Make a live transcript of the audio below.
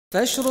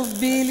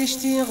فاشرف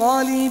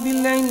بالاشتغال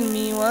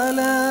بالعلم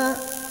ولا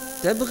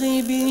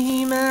تبغي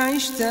به ما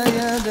عشت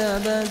يا ذا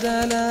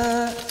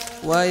بدلا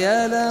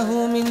ويا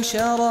له من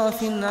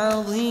شرف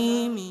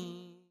عظيم.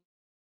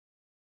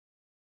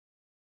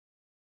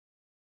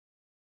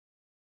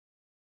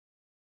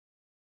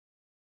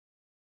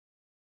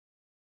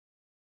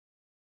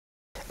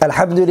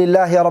 الحمد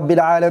لله رب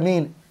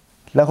العالمين،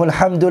 له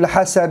الحمد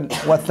الحسن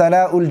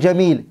والثناء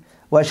الجميل،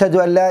 وأشهد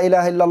أن لا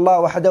إله إلا الله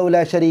وحده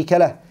لا شريك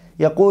له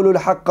يقول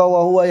الحق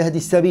وهو يهدي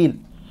السبيل،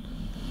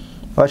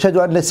 وأشهد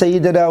أن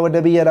سيدنا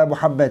ونبينا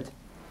محمد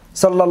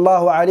صلى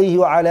الله عليه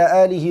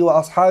وعلى آله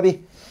وأصحابه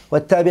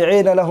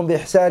والتابعين لهم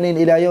بإحسان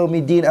إلى يوم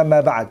الدين.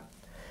 أما بعد.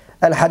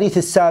 الحديث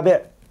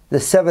السابع، the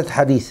seventh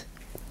hadith،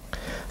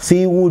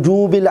 في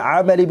وجوب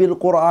العمل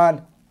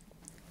بالقرآن.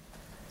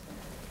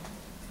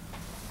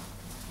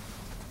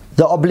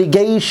 The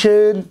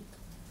obligation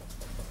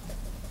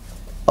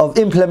of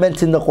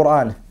implementing the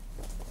Quran,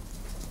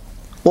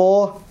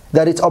 or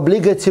that it's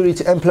obligatory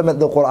to implement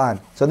the Quran.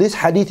 So this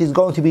hadith is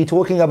going to be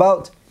talking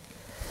about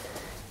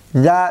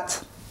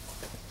that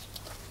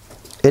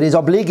it is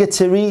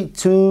obligatory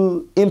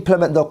to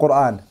implement the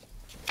Quran.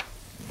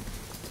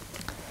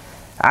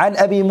 عن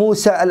أبي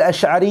موسى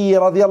الأشعري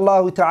رضي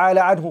الله تعالى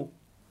عنه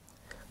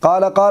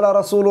قال قال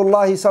رسول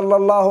الله صلى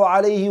الله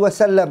عليه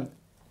وسلم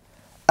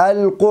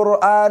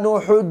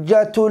القرآن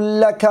حجة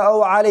لك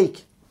أو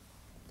عليك.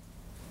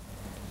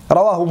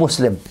 رواه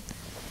مسلم.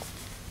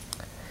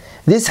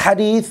 This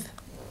hadith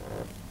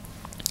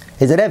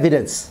is an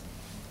evidence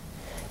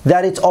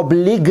that it's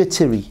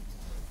obligatory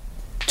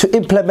to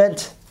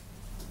implement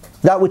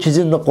that which is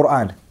in the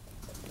Quran.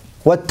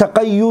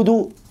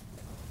 وَالتَّقَيُّدِ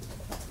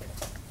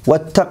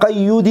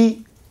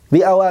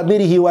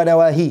بِأَوَامِرِهِ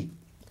وَنَوَاهِهِ,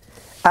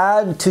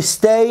 and to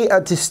stay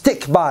and to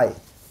stick by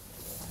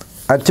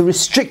and to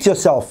restrict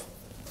yourself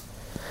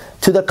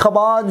to the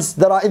commands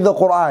that are in the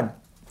Quran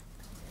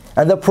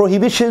and the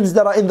prohibitions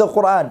that are in the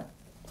Quran.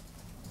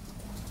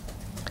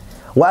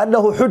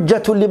 وَأَنَّهُ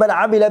حُجَّةٌ لِمَنْ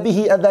عَمِلَ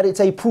بِهِ, and that it's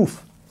a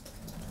proof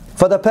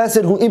for the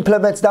person who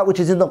implements that which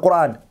is in the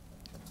Quran.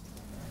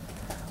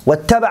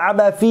 وَاتَّبَعَ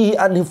مَا فِيهِ,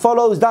 and he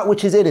follows that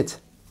which is in it.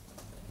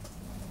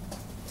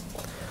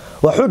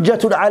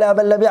 وَحُجَّةٌ عَلَى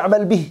مَنْ لَمْ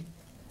يَعْمَلْ بِهِ,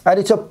 and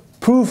it's a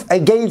proof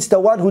against the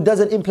one who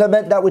doesn't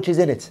implement that which is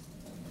in it.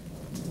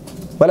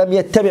 وَلَمْ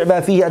يَتَّبِعْ مَا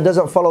فِيهِ, and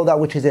doesn't follow that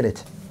which is in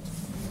it.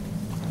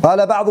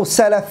 قَالَ بَعْضُ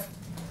السَّلَفِ,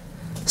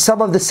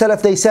 some of the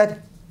Salaf, they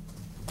said,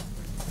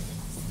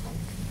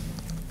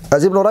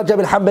 as Ibn Rajab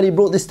al-Hanbali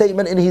brought this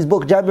statement in his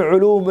book Jami'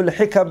 Ulum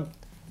al-Hikam,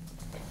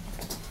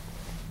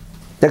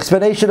 the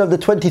explanation of the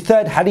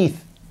 23rd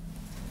hadith.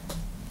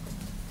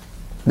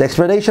 The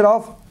explanation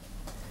of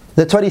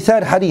the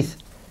 23rd hadith.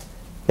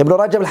 Ibn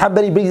Rajab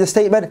al-Hanbali brings a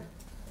statement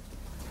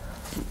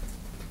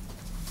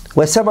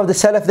where some of the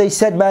Salaf, they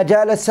said مَا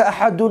جَالَسَ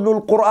أَحَدٌ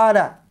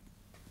الْقُرْآنَ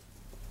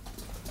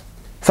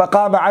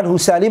فَقَامَ عَنْهُ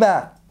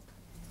سَالِمًا.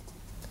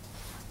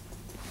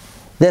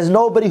 There's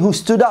nobody who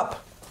stood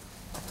up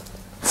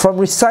from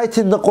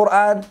reciting the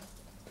Quran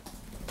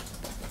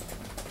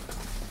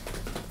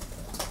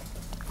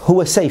who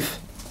was safe.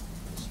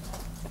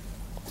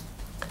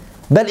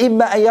 بَلْ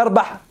إِمَّا أَن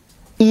يَرْبَحْ,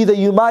 either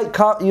you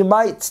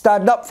might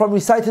stand up from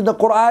reciting the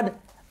Quran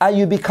and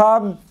you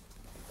become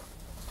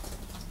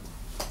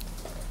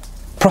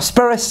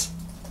prosperous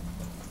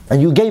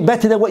and you gain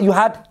better than what you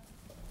had,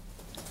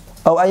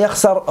 أو أن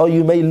يخسر, or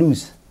you may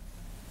lose.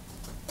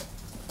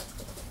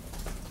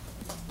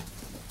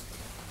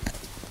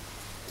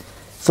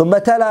 ثم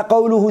تلا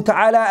قوله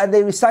تعالى, and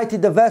they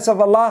recited the verse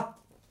of Allah,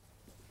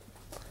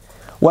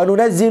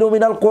 وَنُنَزِّلُ مِنَ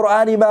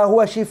الْقُرْآنِ مَا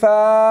هُوَ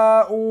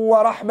شِفَاءٌ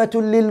وَرَحْمَةٌ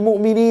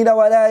لِلْمُؤْمِنِينَ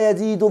وَلَا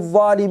يَزِيدُ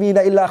الظَّالِمِينَ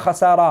إِلَّا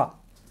خَسَارًا.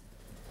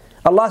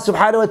 Allah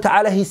subhanahu wa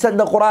ta'ala, He sent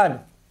the Quran.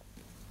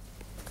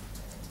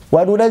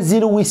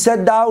 وَنُنَزِّلُ, we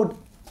sent down,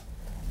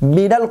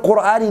 مِنَ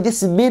الْقُرْآنِ,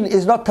 this min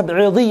is not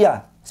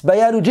tab'idiyya, it's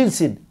bayanu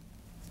jinsin,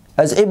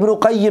 as Ibn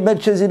Qayyim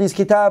mentions in his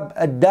kitab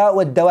Ad-Da'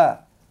 wad-Dawa.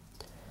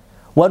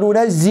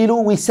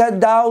 وَنُنَزِّلُ, we sent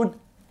down,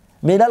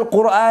 مِنَ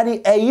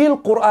الْقُرْآنِ, أي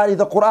الْقُرْآنِ,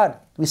 the Quran,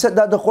 we sent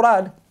down the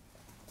Quran,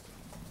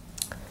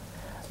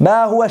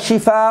 مَا هُوَ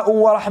شِفَاءٌ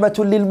وَرَحْمَةٌ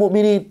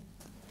لِلْمُؤْمِنِينَ,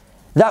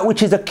 that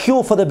which is a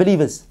cure for the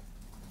believers.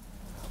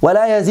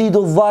 وَلَا يَزِيدُ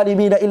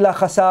الظَّالِمِينَ إِلَّا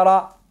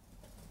خَسَارًا,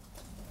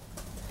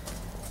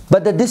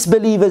 but the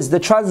disbelievers, the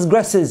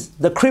transgressors,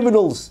 the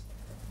criminals,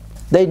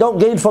 they don't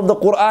gain from the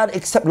Quran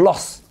except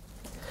loss.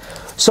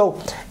 So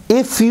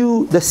if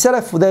you, the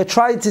Salaf, they're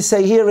trying to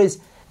say here is,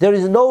 there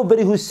is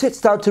nobody who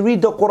sits down to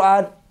read the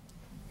Quran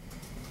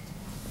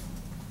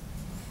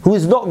who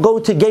is not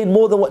going to gain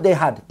more than what they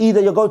had.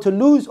 Either you're going to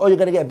lose or you're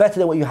going to get better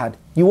than what you had.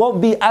 You won't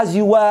be as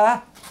you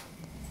were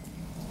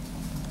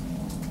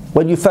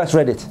when you first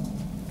read it.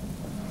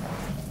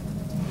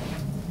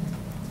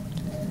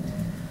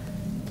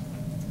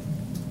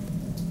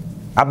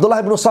 Abdullah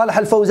ibn Salih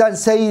al-Fawzan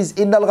says,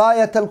 إِنَّ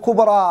الْغَايَةَ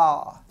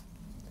الْكُبْرَى,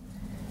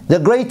 the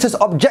greatest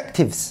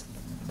objectives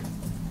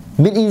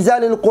min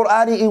inzal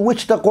al-Qur'an, in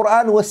which the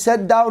Quran was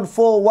sent down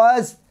for,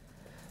 was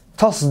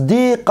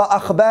تصديق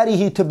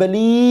أخباره, to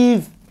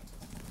believe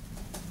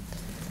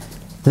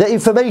the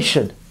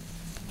information,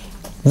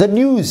 the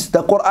news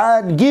the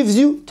Quran gives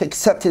you, to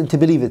accept it and to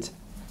believe it.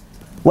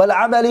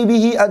 وَالْعَمَلِ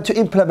بِهِ, and to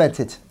implement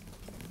it.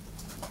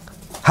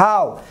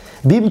 How?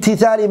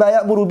 بِامْتِثَالِ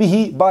مَا يَأْمُرُ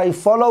بِهِ, by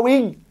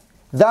following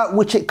that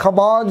which it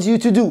commands you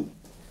to do.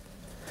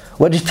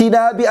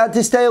 وَاجْتِنَابِ, and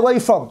to stay away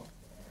from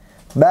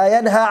مَا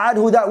يَنْهَى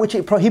عَنْهُ, that which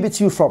it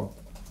prohibits you from.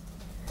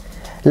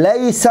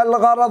 لَيْسَ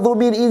الْغَرَضُ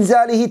مِنْ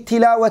إِنزَالِهِ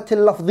التِّلَاوَةِ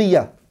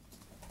اللَّفْظِيَّةِ.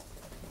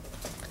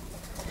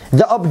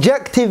 The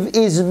objective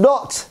is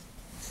not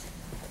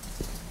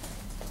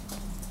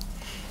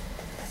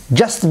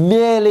just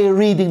merely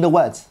reading the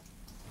words.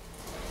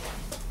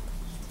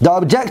 The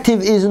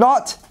objective is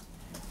not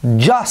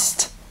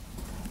just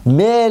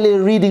merely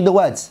reading the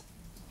words.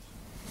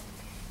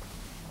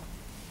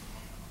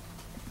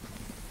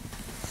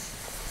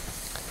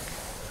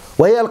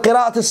 وهي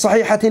القراءة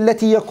الصحيحة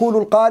التي يكون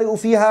القارئ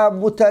فيها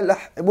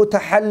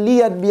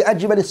متحليا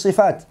بأجمل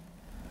الصفات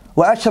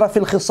وأشرف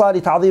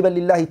الخصال تعظيما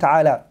لله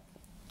تعالى.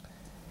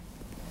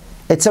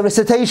 It's a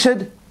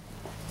recitation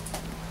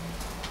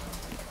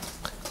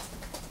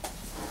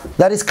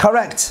that is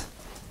correct,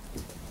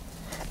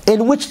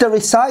 in which the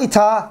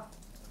reciter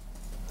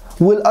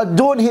will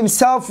adorn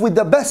himself with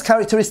the best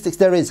characteristics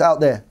there is out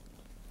there.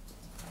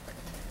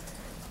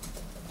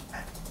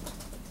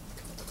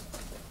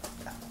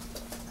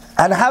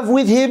 And have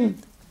with him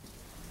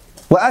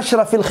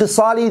وَأَشْرَفِ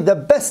الْخِصَالِ, the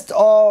best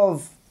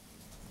of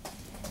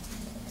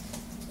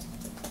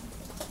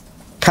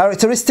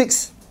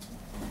characteristics.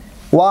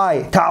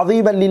 Why?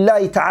 تَعْظِيمًا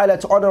لِلَّهِ تَعَالَى,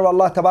 to honor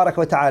Allah تبارك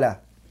وتعالى.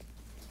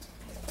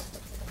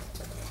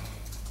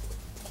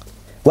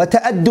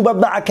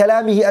 وَتَأَدُّبًا مَعَ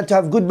كَلَامِهِ, and to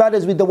have good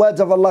manners with the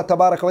words of Allah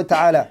تبارك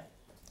وتعالى.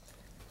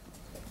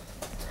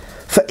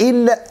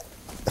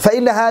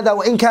 فإن هذا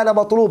وإن كان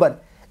مطلوبا,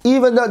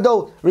 even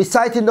though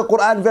reciting the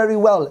Quran very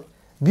well,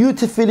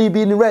 beautifully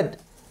being read,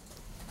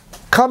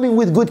 coming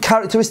with good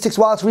characteristics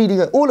whilst reading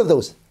it, all of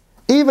those,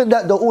 even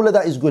that though all of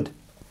that is good.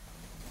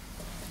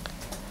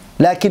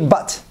 لكن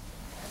but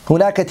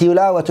هناك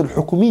تلاوة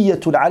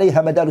حكمية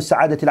عليها مدار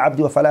سعادة العبد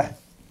وفلاحه.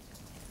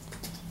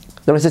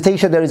 The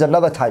recitation, there is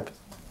another type,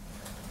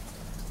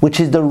 which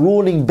is the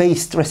ruling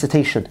based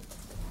recitation,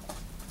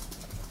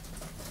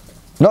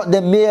 not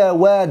the mere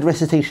word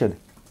recitation,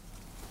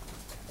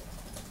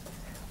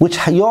 which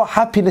your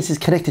happiness is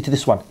connected to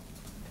this one,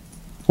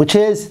 which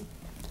is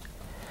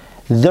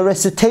the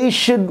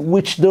recitation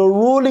which the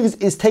rulings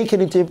is taken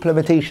into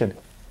implementation.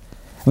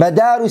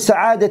 مدار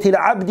سعادة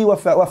العبد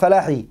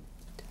وفلاحه.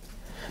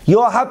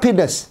 Your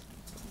happiness,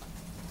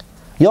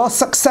 your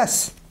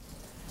success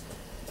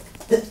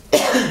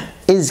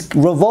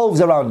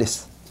revolves around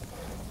this.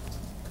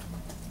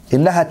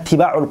 إنها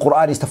اتباع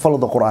القرآن, is to follow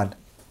the Quran.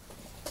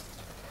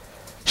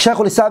 Shaykh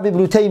al-Islam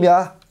ibn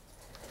Taymiyyah,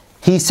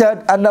 he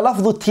said, أن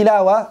لفظ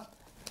التلاوة,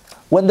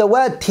 when the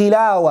word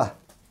tilawa,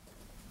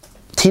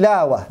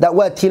 that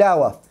word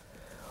tilawa,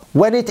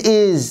 when it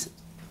is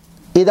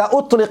إذا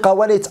أطلق,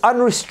 when it's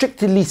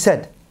unrestrictedly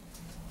said,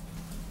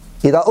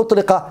 إذا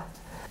أطلق,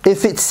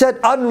 if it's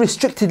said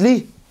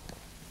unrestrictedly,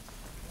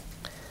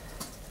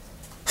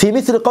 في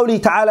مثل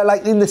قوله تعالى,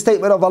 like in the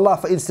statement of Allah,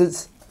 for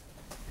instance,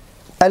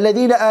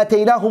 الذين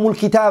آتيناهم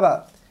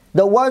الكتاب,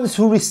 the ones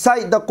who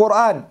recite the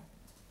Quran,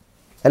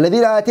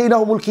 الذين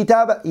آتيناهم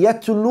الكتاب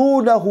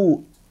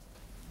يتلونه,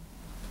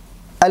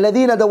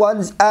 الذين, the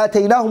ones,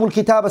 آتيناهم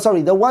الكتاب,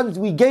 sorry, the ones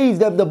we gave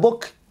them the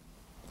book,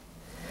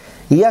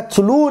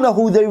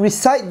 يتلونه, they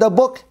recite the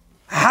book,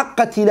 حق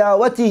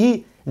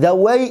تلاوته, the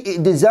way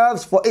it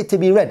deserves for it to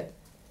be read.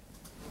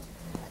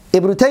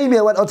 Ibn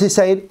Taymiyyah went on to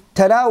say,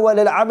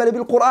 تناول العمل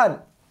بالقرآن,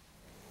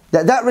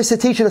 that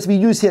recitation that's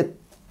being used here,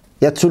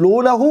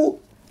 يتلونه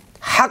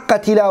حق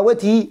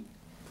تلاوته,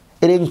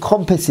 it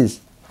encompasses,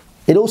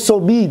 it also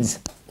means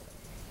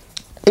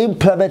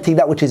implementing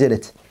that which is in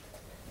it.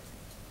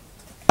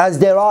 As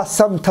there are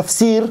some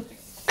tafsir,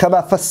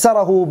 كما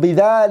فسره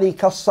بذلك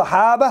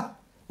الصحابة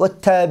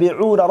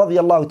والتابعون رضي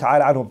الله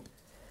تعالى عنهم.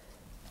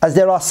 As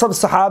there are some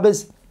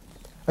sahabas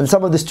and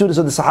some of the students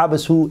of the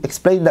sahabas who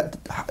explain that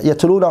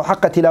يتلونه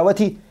حق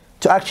تلاوته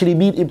to actually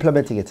mean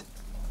implementing it.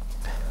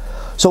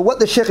 So what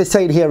the Shaykh is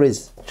saying here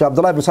is, Shaykh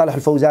Abdullah ibn Salih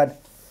al-Fawzan,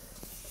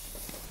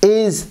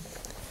 is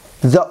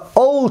the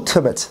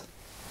ultimate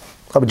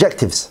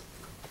objectives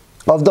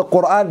of the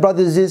Quran,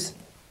 brothers, is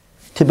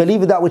to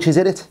believe in that which is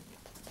in it,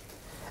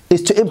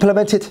 is to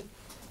implement it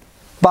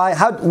by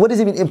how. What does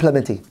it mean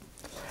implementing?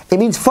 It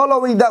means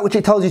following that which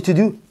it tells you to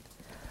do,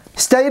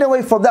 staying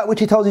away from that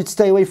which it tells you to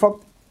stay away from.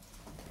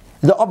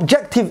 The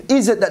objective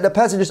isn't that the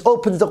person just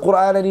opens the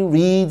Quran and he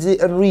reads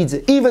it and reads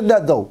it. Even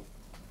that though,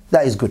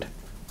 that is good.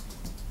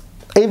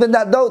 Even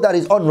that though, that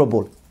is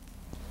honorable.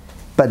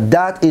 But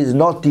that is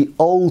not the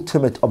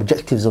ultimate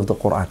objectives of the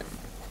Quran.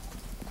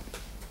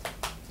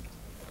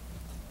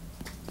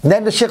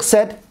 Then the Shaykh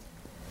said,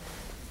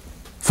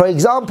 for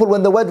example,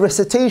 when the word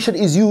recitation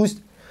is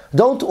used,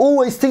 don't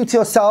always think to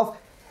yourself,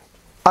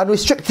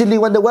 unrestrictedly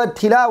when the word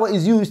tilawa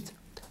is used,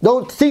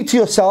 don't think to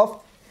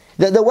yourself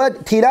that the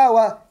word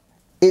tilawa,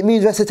 it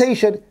means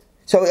recitation,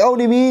 so it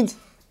only means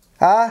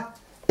that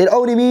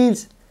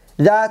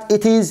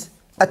it is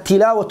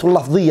التلاوة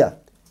اللفظية,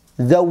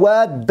 the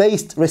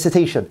word-based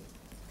recitation.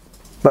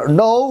 But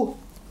no,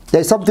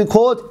 there's something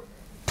called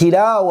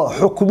tilawa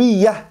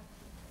hukmiyah,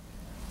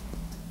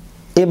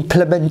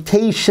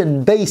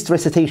 implementation-based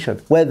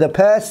recitation, where the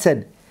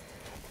person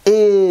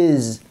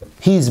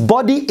his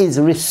body is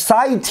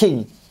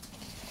reciting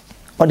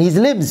on his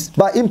limbs.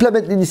 By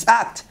implementing this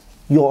act,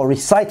 you're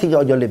reciting it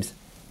on your limbs.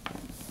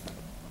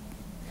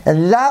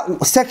 And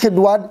that second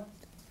one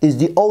is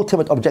the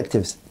ultimate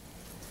objectives.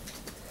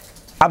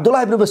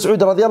 Abdullah ibn Mas'ud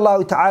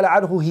radiyallahu ta'ala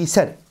anhu, he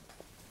said,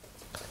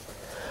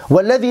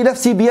 وَالَّذِي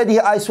نَفْسِي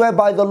بِيَدِهِ, I swear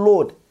by the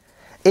Lord,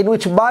 in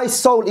which my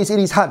soul is in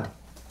his hand.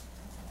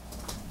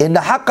 In the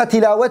haqqa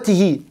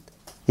tilawatihi,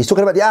 he's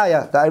talking about the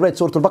ayah that I read,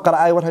 Surah Al-Baqarah,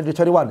 ayah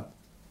 121.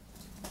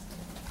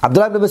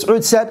 Abdullah ibn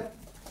Mas'ud said,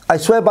 I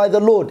swear by the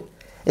Lord,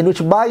 in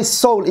which my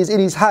soul is in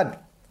his hand.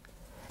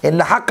 In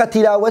the haqqa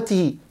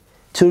tilawatihi,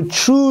 to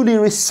truly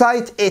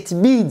recite it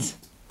means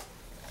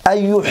أَن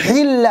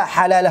يُحِلَّ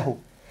حَلَالَهُ,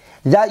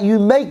 that you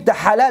make the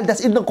halal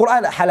that's in the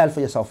Quran halal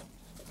for yourself.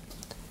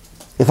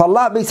 If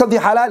Allah makes something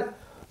halal,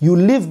 you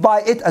live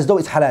by it as though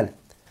it's halal.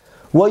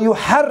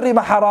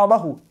 وَيُحَرِّمَ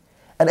حَرَامَهُ,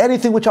 and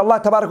anything which Allah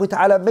tabarak wa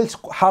ta'ala makes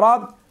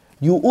haram,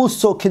 you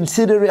also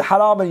consider it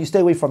haram and you stay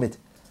away from it.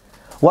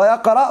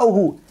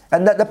 وَيَقْرَأُهُ,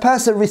 and that the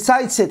person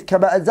recites it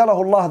كَمَا أَنزَلَهُ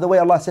اللَّهُ, the way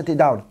Allah sent it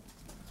down.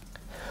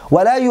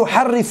 وَلَا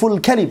يُحَرِّفُ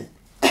الْكَلِمِ,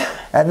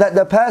 and that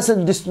the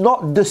person does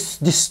not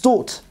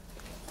distort,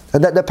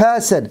 and that the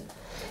person,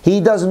 he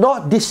does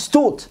not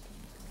distort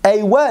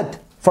a word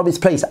from its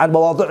place, and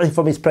مواضعه,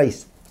 from its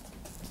place.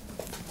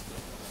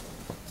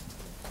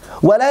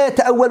 وَلَا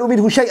يَتَأَوَّلُ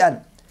مِنْهُ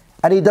شَيْئًا,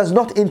 and he does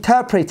not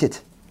interpret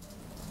it,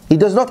 he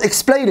does not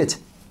explain it.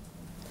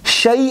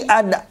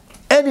 شَيْئًا,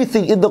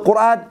 anything in the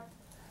Quran,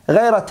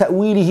 غَيْرَ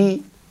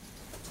تَأْوِيلِهِ,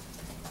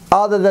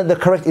 other than the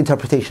correct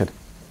interpretation.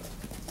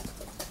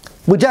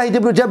 Mujahid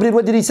ibn Jabr,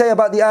 what did he say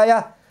about the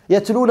ayah?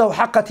 يَتْلُونَهُ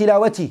حَقَّ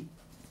تِلَاوَتِهِ.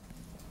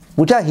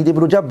 Mujahid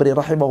ibn Jabr,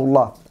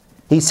 rahimahullah,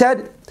 he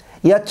said,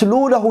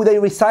 يَتْلُونَهُ, they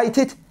recite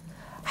it,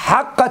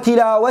 حَقَّ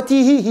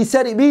تِلَاوَتِهِ, he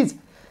said it means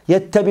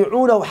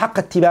يَتَّبِعُونَهُ حَقَّ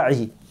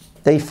اتِّبَاعِهِ,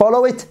 they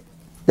follow it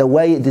the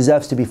way it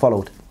deserves to be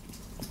followed.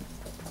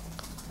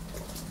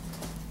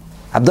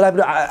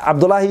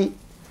 Abdullah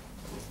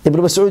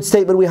ibn Mas'ud's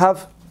statement we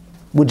have,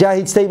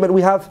 Mujahid's statement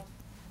we have.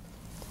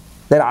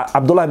 Then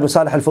Abdullah ibn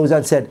Salih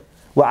al-Fawzan said,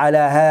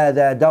 وَعَلَى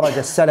هَذَا دَرَجَ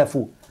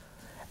السَّلَفُ,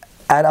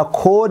 and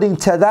according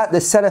to that the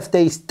Salaf,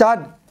 they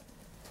stood.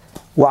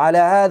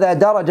 وَعَلَى هَذَا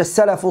دَرَجَ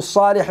السَّلَفُ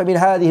الصَّالِحُ مِنْ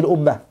هَذِهِ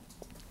الْأُمَّةِ,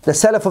 the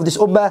Salaf of this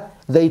Ummah,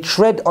 they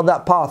tread on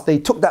that path, they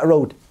took that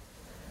road.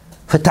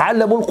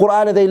 فَتَعَلَّمُوا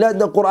الْقُرْآنَ, they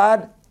learned the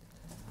Qur'an.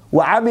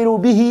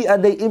 وَعَمِلُوا بِهِ,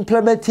 and they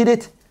implemented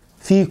it.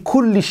 فِي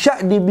كُلِّ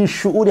شَأْنٍ مِنْ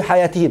شُؤُونِ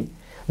حَيَاتِهِمْ,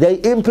 they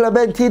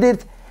implemented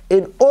it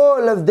in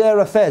all of their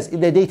affairs, in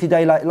their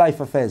day-to-day life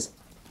affairs.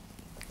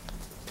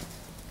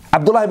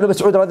 Abdullah ibn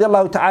Mas'ud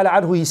radiyallahu ta'ala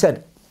anhu, he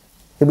said,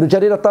 Ibn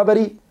Jarir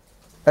al-Tabari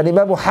and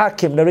Imam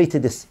Hakim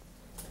narrated this,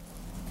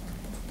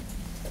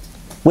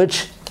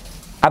 which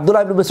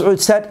Abdullah ibn Mas'ud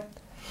said,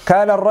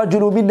 كَانَ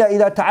الرَّجُلُ مِنَّا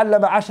إِذَا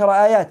تَعَلَّمَ عَشَرَ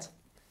آيَاتٍ.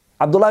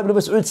 Abdullah ibn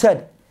Mas'ud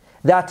said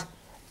that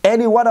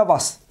any one of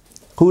us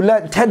who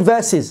learned 10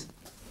 verses,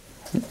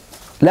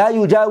 لَا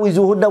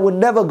يُجَاوِزُهُنَّ, will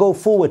never go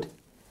forward.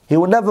 He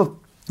will never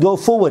go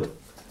forward.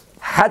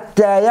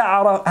 حَتَّى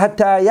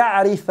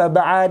يَعْرِفَ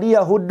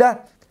مَعَانِيَهُنَّ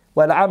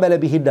وَالْعَمَلَ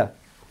بِهِنَّ.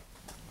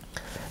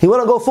 He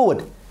wouldn't go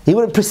forward, he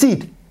wouldn't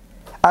proceed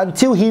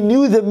until he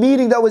knew the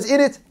meaning that was in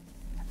it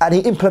and he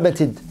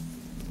implemented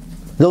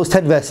those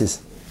 10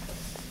 verses.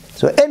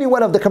 So any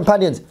one of the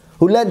companions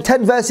who learned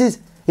 10 verses,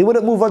 he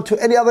wouldn't move on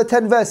to any other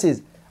 10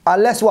 verses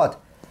unless what?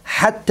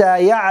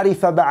 حَتَّى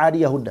يَعْرِفَ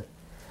مَعَانِيَهُنَّ,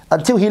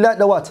 until he learned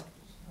the what?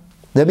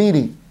 The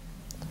meaning.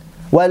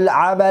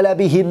 وَالْعَمَلَ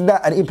بِهِنَّ,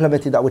 and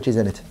implemented that which is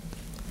in it.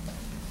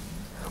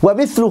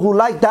 وَمِثْلُهُ,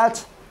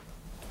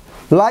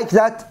 like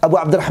that, Abu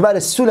AbdulRahman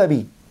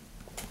al-Sulami.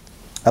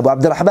 Abu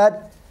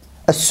AbdulRahman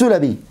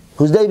al-Sulami,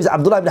 whose name is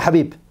Abdullah ibn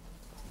Habib.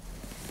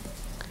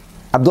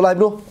 Abdullah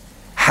ibn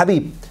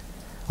Habib.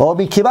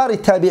 ومن كبار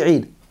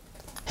التابعين.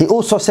 He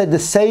also said the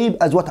same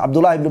as what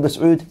Abdullah ibn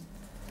Mas'ud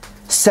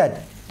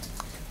said.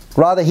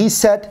 Rather, he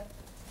said,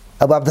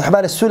 Abu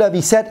AbdulRahman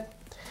al-Sulami said,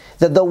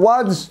 that the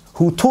ones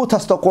who taught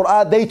us the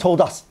Qur'an, they told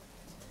us.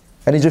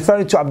 And he's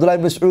referring to Abdullah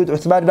ibn Mas'ud,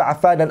 Uthman ibn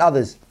Affan and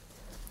others.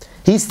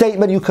 His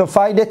statement, you can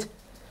find it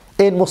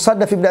in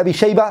Musannaf ibn Abi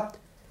Shaybah.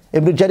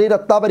 Ibn Jarir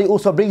al-Tabari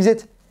also brings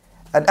it.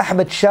 And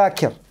Ahmad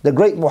Shakir, the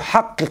great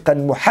muhaqqiq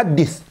and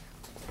muhaddith,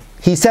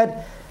 he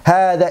said,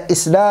 هذا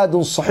إسناد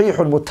صحيح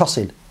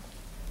متصل.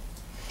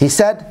 He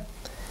said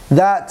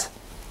that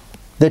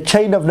the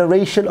chain of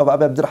narration of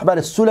Abu AbdulRahman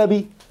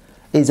al-Sulami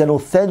is an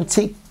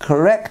authentic,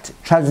 correct,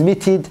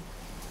 transmitted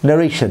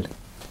narration.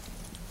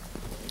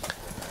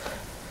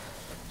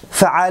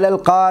 فعلى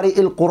القارئ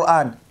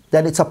القرآن,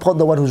 then it's upon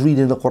the one who's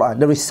reading the Quran,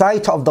 the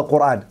reciter of the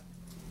Quran.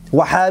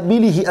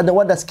 وحامله, and the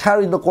one that's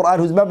carrying the Quran,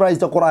 who's memorized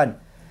the Quran.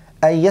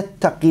 أن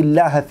يتقي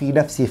الله في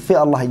نفسه, fear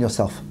Allah in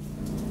yourself.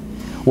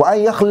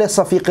 وأن يخلص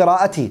في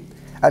قراءته,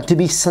 and to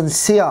be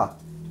sincere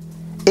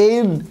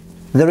in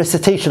the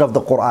recitation of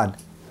the Quran.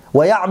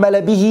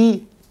 وَيَعْمَلَ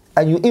بِهِ,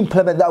 and you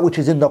implement that which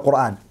is in the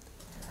Quran.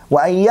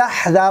 وَأَنْ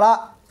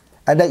يَحْذَرَ,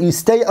 and that you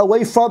stay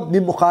away from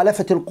مِن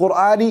مُخَالَفَةِ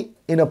الْقُرْآنِ,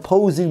 in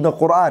opposing the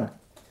Quran.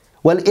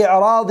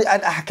 وَالْإِعْرَاضِ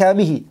عَنْ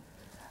أَحْكَامِهِ,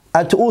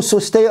 and to also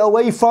stay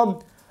away from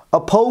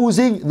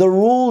opposing the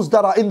rules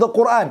that are in the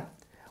Quran.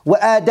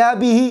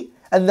 وَآدَابِهِ,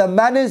 and the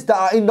manners that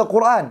are in the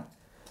Quran.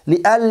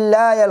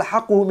 لِأَلَّا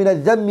يَلْحَقُهُ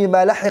مِنَ الذَّمِّ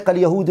مَا لَحِقَ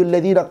الْيَهُودُ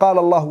الَّذِينَ قَالَ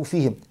اللَّهُ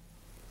فِيهِمْ.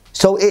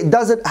 So it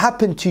doesn't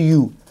happen to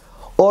you,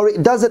 or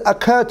it doesn't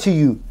occur to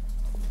you,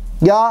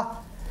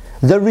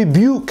 the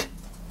rebuke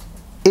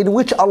in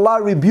which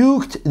Allah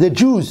rebuked the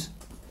Jews.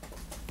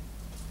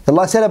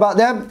 Allah said about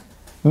them,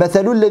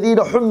 مَثَلُ الَّذِينَ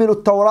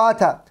حُمِّلُوا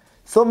التَّوْرَاةَ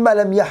ثُمَّ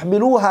لَمْ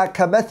يَحْمِلُوهَا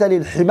كَمَثَلِ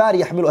الْحِمَارِ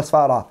يَحْمِلُ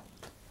أَسْفَارًا.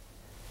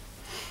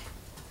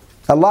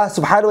 Allah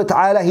subhanahu wa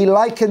ta'ala, He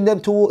likened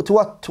them to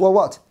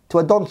what? To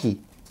a donkey.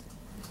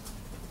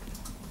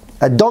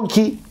 A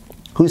donkey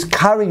who's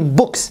carrying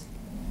books,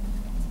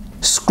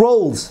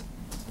 scrolls.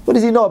 What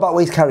does he know about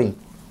what he's carrying?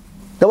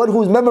 The one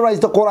who's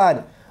memorized the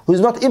Quran, who's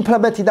not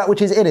implementing that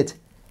which is in it,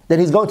 then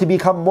he's going to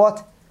become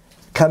what?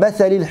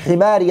 كَمَثَلِ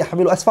الْحِمَارِ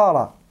يَحْمِلُ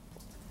أَسْفَارًا.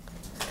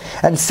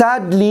 And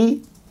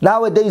sadly,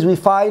 nowadays we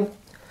find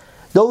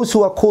those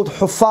who are called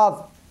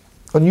huffaz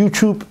on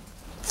YouTube,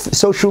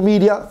 social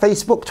media,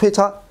 Facebook,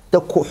 Twitter,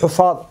 they're called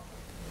huffaz.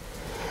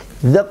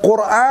 The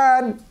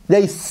Quran,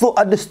 they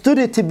understood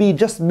it to be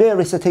just mere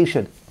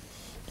recitation.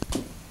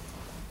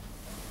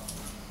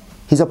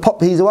 He's a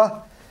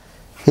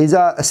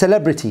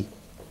celebrity.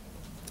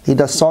 He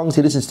does songs,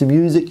 he listens to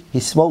music, he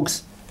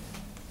smokes.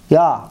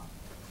 Yeah.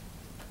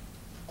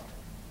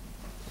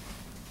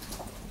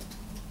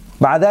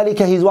 مع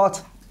ذلك he's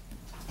what?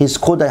 He's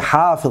called a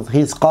hafiz,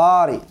 he's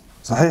qari.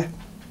 صحيح?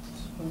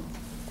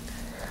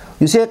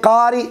 You say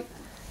qari,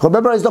 who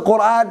memorizes the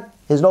Quran,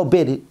 there's no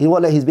beard, he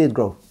won't let his beard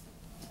grow.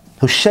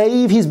 He'll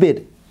shave his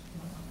beard.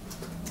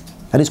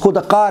 And he's called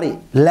a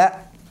qari. La.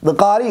 The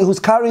qari who's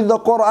carrying the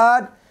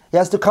Quran, he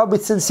has to come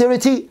with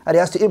sincerity and he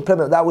has to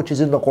implement that which is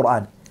in the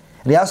Quran.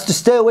 And he has to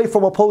stay away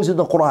from opposing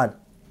the Quran.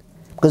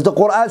 Because the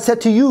Quran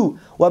said to you,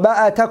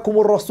 وَمَا آتَاكُمُ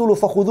الرَّسُولُ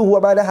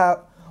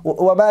فَخُذُوهُ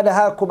وَمَا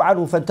نَهَاكُمْ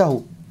عَنْهُ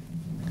فَانْتَهُوا.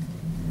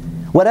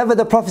 Whatever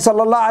the Prophet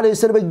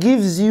ﷺ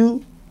gives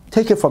you,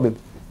 take it from him.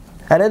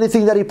 And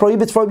anything that he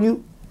prohibits from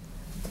you,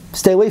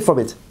 stay away from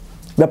it.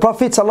 The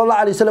Prophet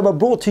ﷺ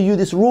brought to you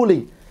this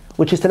ruling,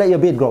 which is to let your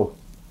beard grow.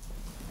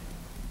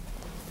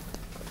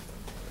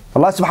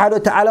 Allah subhanahu wa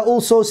ta'ala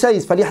also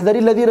says, فَلْيَحْذَرِ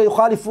الَّذِينَ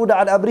يُخَالِفُونَ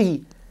عَنْ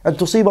أَمْرِهِ أَن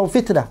تُصِيبَهُمْ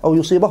فِتْنَةٌ أَوْ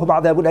يُصِيبَهُمْ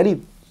عَذَابٌ أَلِيمٌ.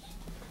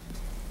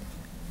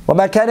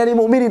 وَمَا كَانَ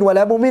لِمُؤْمِنٍ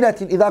وَلَا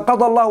مُؤْمِنَةٍ إِذَا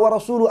قَضَى اللَّهُ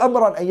وَرَسُولُهُ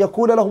أَمْرًا أَن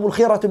يَكُونَ لَهُمُ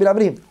الْخِيَرَةُ مِنْ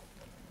أَمْرِهِمْ.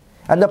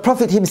 And the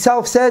Prophet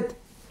himself said,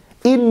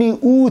 إِنِّي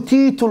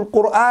أُوتِيتُ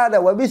الْقُرْآنَ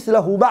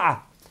وَمِثْلَهُ مَعَهُ.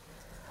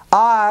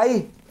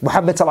 I,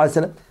 Muhammad sallallahu alayhi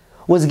wa sallam,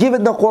 was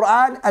given the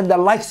Quran and the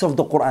likes of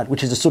the Quran,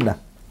 which is the Sunnah.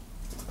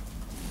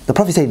 The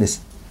Prophet saying this.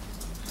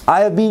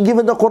 I have been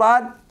given the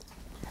Quran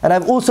and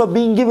I've also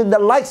been given the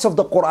likes of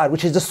the Quran,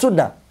 which is the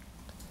Sunnah.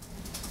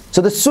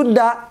 So the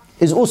Sunnah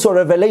is also a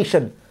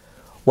revelation.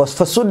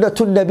 وَفَسُنَّةُ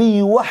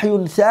النَّبِيِّ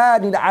وَحْيٌ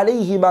ثَانٍ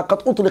عَلَيْهِ مَا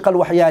قَدْ أُطْلِقَ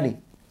الْوَحْيَانِ.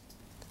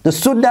 The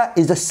Sunnah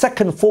is the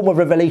second form of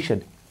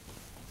revelation.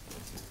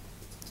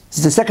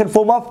 It's the second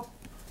form of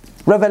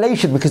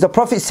revelation because the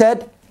Prophet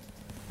said,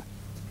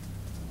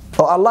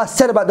 or Allah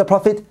said about the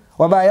Prophet,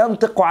 وَمَا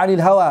يَنْطِقُ عَنِ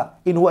الْهَوَىٰ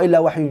إِنْ هُوَ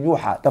إِلَّا وَحْيٌ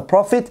يُوحَىٰ. The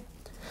Prophet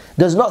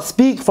does not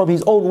speak from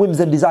his own whims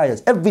and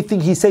desires. Everything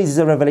he says is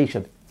a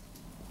revelation.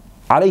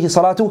 Alayhi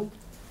salatu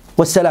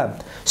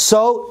wassalam.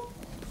 So,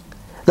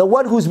 the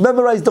one who's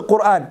memorized the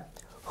Quran,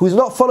 who's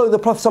not following the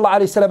Prophet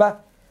ﷺ,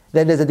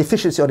 then there's a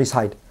deficiency on his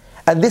side.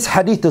 And this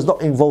hadith does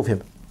not involve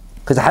him.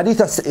 Because the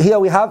hadith, here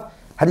we have,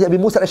 hadith Abi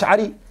Musa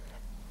al-Ash'ari,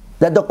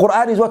 that the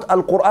Quran is what?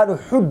 Al-Quranu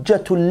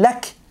hujjatul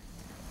lak.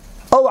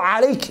 Oh,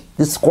 alayk.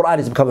 This Quran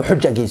has become a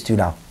hujjah against you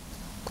now.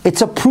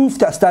 It's a proof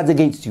that stands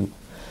against you.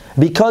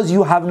 Because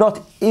you have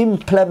not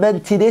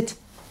implemented it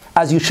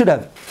as you should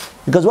have.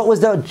 Because what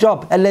was their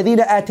job?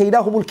 الَّذِينَ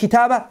آتَيْنَاهُمُ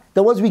الْكِتَابَ.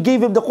 The ones we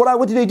gave him the Quran,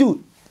 what did they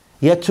do?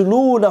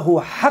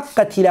 يَتْلُونَهُ حَقَّ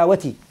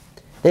تِلَاوَتِهِ.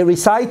 They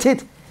recite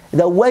it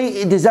the way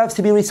it deserves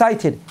to be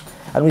recited.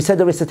 And we said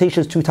the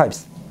recitation is two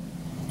types.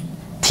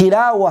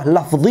 Tilawa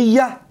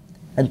lafdiyya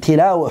and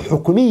tilawa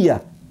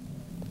hukmiyya.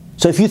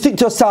 So if you think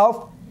to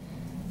yourself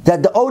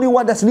that the only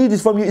one that's needed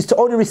from you is to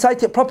only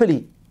recite it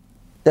properly,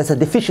 there's a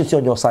deficiency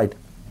on your side.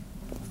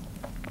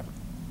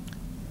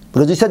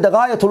 Because we said the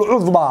ghayatul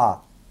uzma,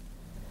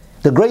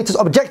 the greatest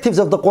objectives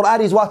of the Quran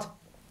is what?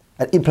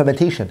 An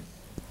implementation.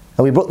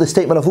 And we brought the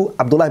statement of who?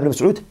 Abdullah ibn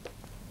Mas'ud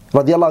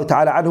radiyallahu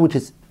ta'ala anhu, which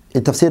is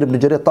in Tafsir ibn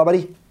Jarir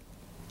al-Tabari.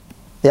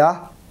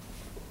 Yeah?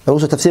 And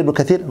also Tafsir ibn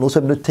Kathir, and also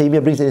Ibn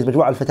Taymiyyah brings in his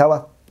Majmu'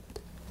 al-Fatawa.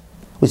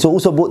 We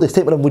also brought the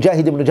statement of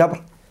Mujahid ibn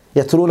Jabr,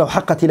 يَتْلُونَهُ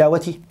حَقَّ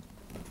تِلَاوَتِهِ.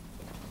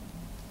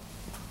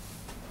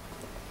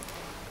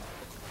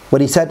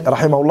 When he said,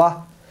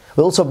 rahimahullah,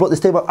 we also brought the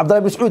statement of Abdullah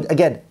ibn Mas'ud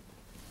again,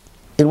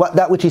 in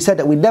that which he said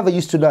that we never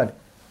used to learn.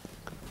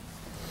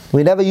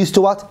 We never used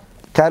to what?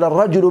 كَانَ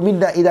الرَّجُلُ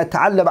مِنَّا إِذَا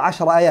تَعَلَّمَ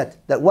عَشْرَ آيَاتٍ.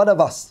 That one of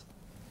us,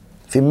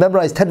 if he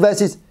memorized 10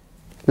 verses,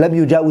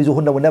 لَمْ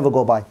يُجَاوِزُهُنَّ, will never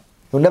go by.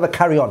 He would never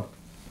carry on.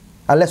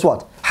 Unless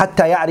what?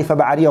 حَتَّى يَعْرِفَ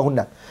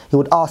مَعَانِيَهُنَّ. He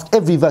would ask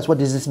every verse, what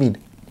does this mean?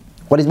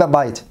 What is meant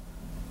by it?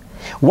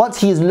 Once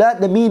he has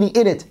learnt the meaning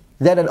in it,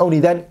 then and only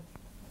then,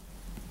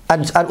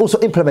 and also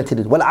implemented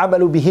it.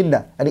 وَالْعَمَلُ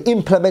بِهِنَّ. And he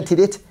implemented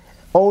it,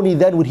 only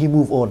then would he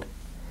move on.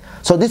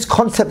 So this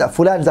concept that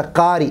Fulan is a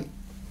qari,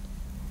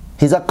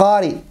 he's a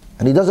qari,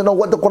 and he doesn't know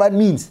what the Quran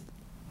means.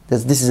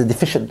 This is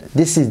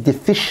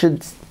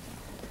deficient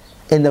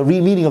in the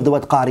meaning of the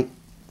word qari.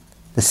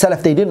 The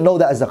salaf, they didn't know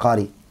that as a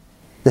qari.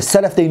 The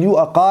salaf, they knew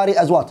a qari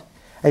as what?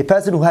 A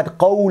person who had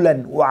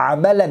qawlan wa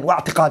amalan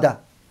wa i'tiqada.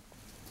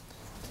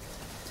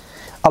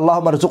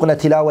 اللهم ارزقنا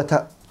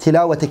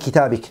تلاوة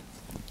كتابك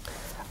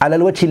على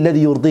الوجه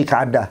الذي يرضيك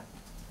عنا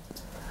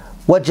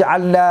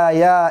واجعلنا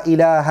يا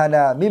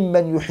إلهنا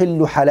ممن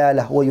يحل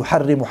حلاله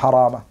ويحرم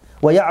حرامه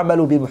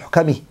ويعمل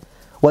بمحكمه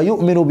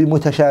ويؤمن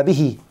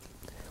بمتشابهه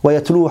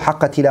ويتلوه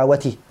حق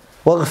تلاوته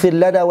واغفر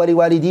لنا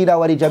ولوالدينا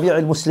ولجميع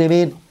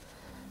المسلمين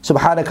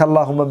سبحانك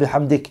اللهم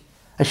بحمدك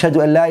أشهد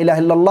أن لا إله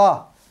إلا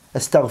الله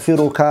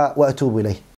أستغفرك وأتوب إليه.